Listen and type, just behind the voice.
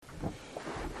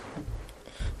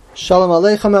Shalom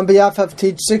Aleichem and B'Yafav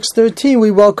Teach 613. We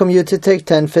welcome you to take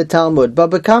 10 Fit Talmud.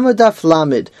 BabaKama Daf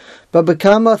Lamed.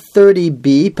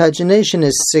 BabaKama30b. Pagination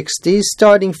is 60.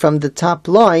 Starting from the top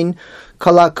line.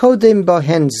 Kalakodim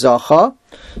Bahen Zacha.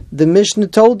 The Mishnah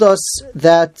told us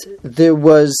that there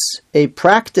was a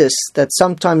practice that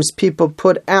sometimes people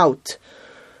put out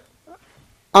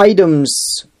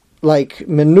items like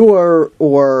manure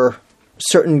or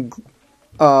certain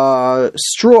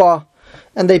straw,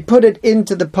 and they put it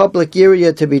into the public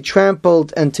area to be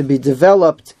trampled and to be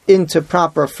developed into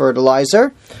proper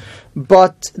fertilizer,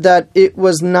 but that it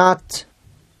was not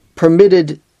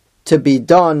permitted to be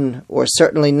done, or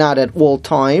certainly not at all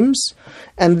times,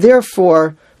 and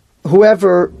therefore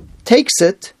whoever takes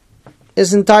it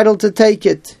is entitled to take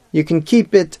it. You can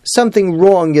keep it. Something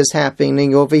wrong is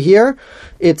happening over here.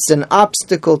 It's an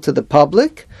obstacle to the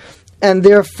public, and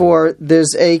therefore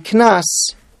there's a knas,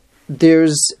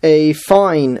 there's a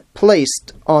fine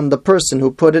placed on the person who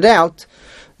put it out,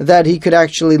 that he could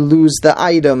actually lose the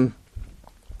item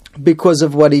because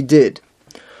of what he did.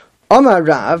 Amar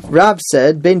Rav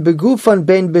said, Ben begufan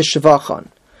ben b'shvachan.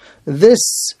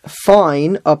 This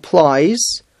fine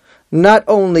applies not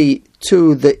only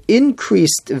to the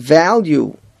increased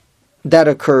value that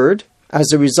occurred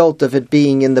as a result of it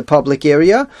being in the public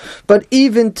area, but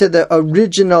even to the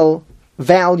original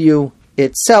value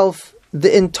itself.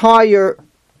 The entire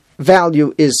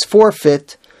value is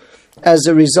forfeit as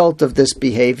a result of this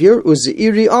behavior.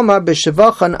 Uzeiri amar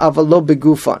b'shevachan avalo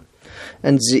begufan.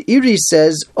 And Zeiri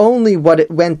says only what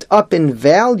it went up in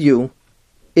value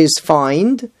is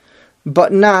fined,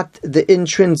 but not the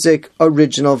intrinsic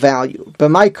original value.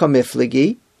 B'may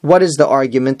kamifligi, what is the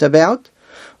argument about?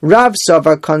 Rav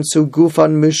savar kansu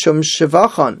gufan mishum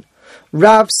shevachan.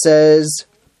 Rav says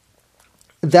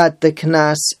that the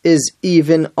knas is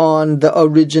even on the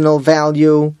original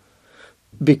value.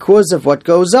 Because of what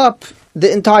goes up,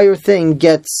 the entire thing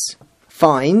gets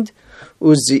fined.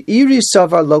 Uzeiri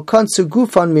savar lo kansu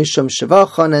gufan mishum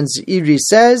shevachan, and Zeiri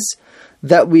says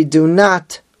that we do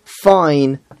not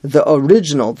fine the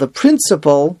original, the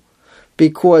principle,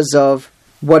 because of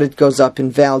what it goes up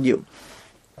in value.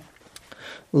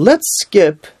 Let's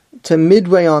skip to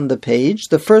midway on the page.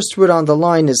 The first word on the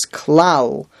line is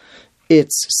klal.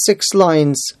 It's 6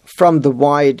 lines from the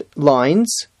wide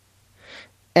lines.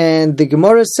 And the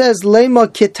Gemara says, Lema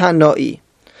kitanoi.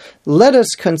 Let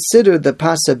us consider the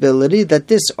possibility that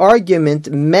this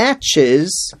argument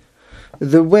matches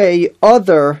the way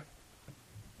other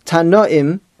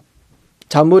Tanoim,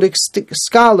 Talmudic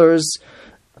scholars,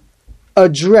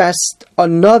 addressed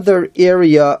another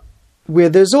area where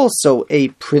there's also a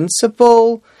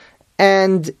principle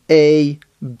and a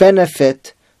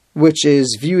benefit which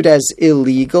is viewed as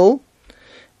illegal,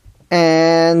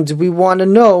 and we want to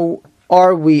know,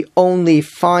 are we only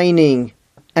fining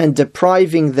and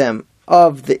depriving them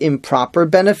of the improper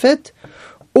benefit,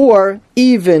 or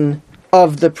even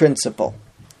of the principle?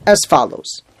 As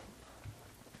follows.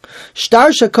 Shtar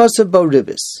shakoseh bo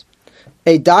ribis,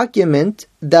 a document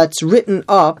that's written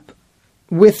up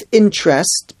with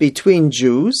interest between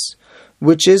Jews,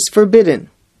 which is forbidden.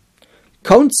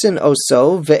 Konsin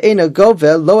oso ve'ena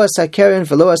govel lo asakeren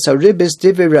velo asaribis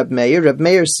divi Reb Meir. Reb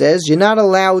Meir says you're not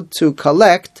allowed to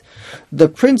collect the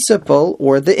principal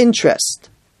or the interest.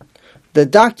 The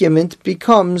document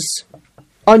becomes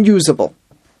unusable.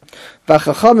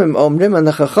 V'chachamim omrim, and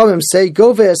the chachamim say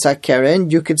go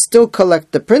ve'asakeren, you could still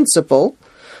collect the principal,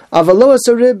 avalo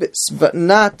asaribis, but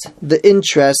not the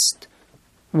interest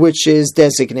which is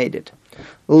designated.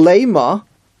 Lema,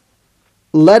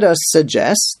 let us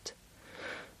suggest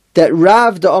that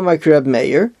Rav the Omar Reb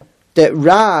Meir, that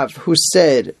Rav who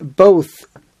said both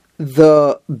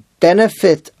the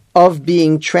benefit of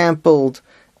being trampled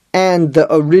and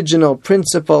the original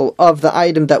principle of the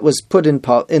item that was put in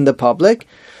the public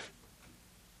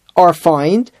are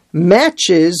fined,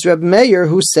 matches Reb Meir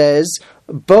who says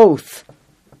both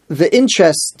the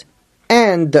interest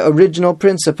and the original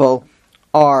principle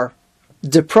are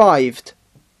deprived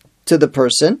to the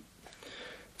person,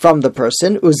 from the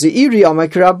person. Uzeiri amar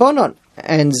k'Rabbanan,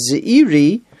 and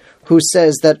Zeiri, who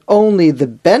says that only the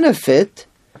benefit,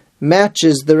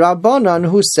 matches the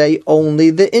Rabbanan who say only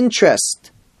the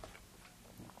interest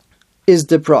is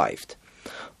deprived.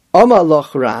 Amar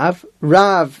loch Rav,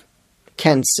 Rav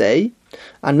can say,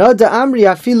 Anada amri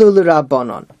afilu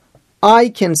l'Rabbanan, I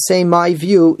can say my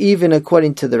view even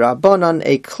according to the Rabbanan,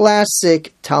 a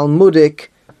classic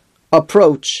Talmudic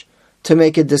approach to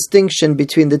make a distinction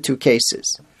between the two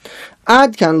cases.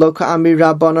 Ad kan lo ka'amri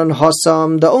Rabbanan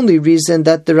hasam, the only reason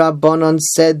that the Rabbanan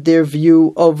said their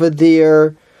view over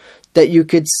there that you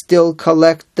could still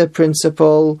collect the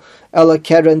principal ela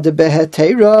keren de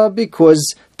behetera,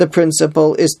 because the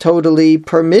principal is totally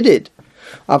permitted.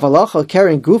 Avalacha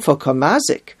keren gufa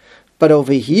kamazik. But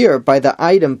over here, by the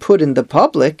item put in the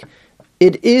public,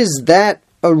 it is that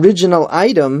original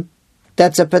item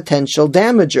that's a potential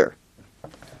damager.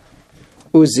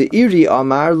 Uzeiri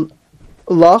amar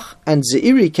lach, and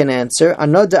Zeiri can answer,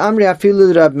 Anod amri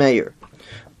afilu Rab Meir.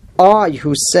 I,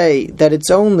 who say that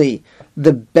it's only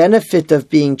the benefit of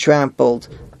being trampled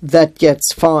that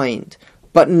gets fined,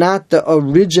 but not the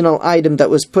original item that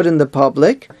was put in the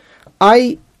public,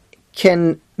 I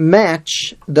can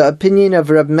match the opinion of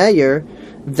Rab Meir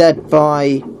that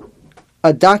by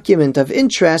a document of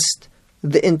interest,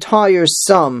 the entire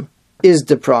sum is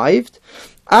deprived.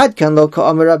 Ad kan lo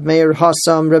ka'amar Rab Meir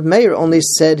hasam. Rab Meir only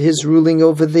said his ruling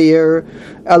over there,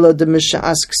 elo de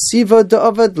mishas ksiva de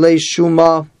avad le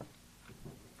shuma.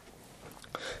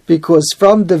 Because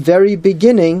from the very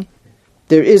beginning,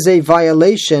 there is a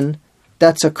violation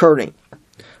that's occurring.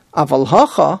 Aval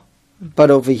hacha, but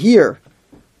over here,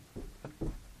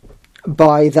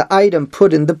 by the item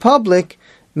put in the public,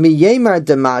 miyemar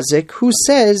demazik, who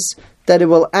says that it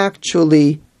will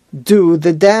actually do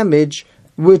the damage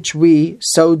which we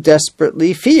so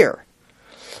desperately fear.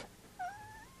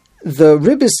 The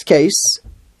Ribis case,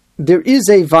 there is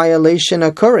a violation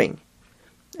occurring,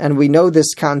 and we know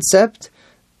this concept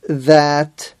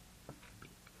that,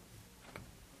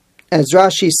 as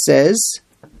Rashi says,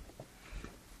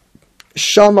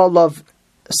 Samalav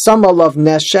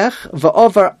neshech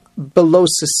va'ovar below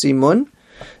simun,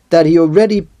 that he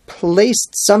already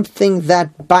placed something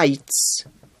that bites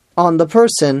on the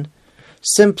person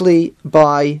simply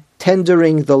by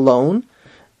tendering the loan.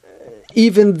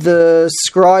 Even the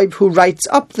scribe who writes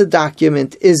up the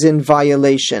document is in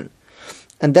violation.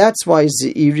 And that's why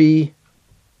Zeiri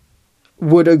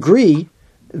would agree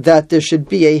that there should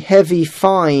be a heavy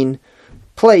fine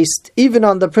placed even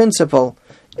on the principal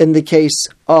in the case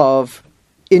of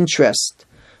interest.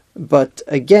 But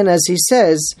again, as he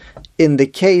says, in the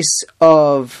case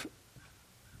of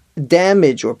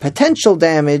damage or potential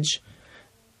damage,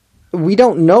 we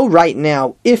don't know right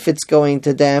now if it's going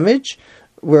to damage.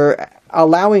 We're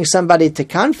allowing somebody to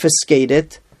confiscate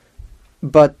it,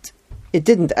 but it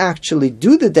didn't actually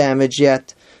do the damage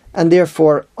yet, and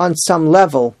therefore, on some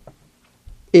level,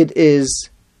 it is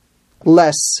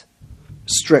less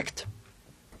strict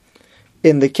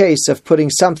in the case of putting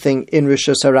something in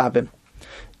Rishus HaRabim.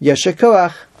 Yesher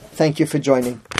Koach, thank you for joining.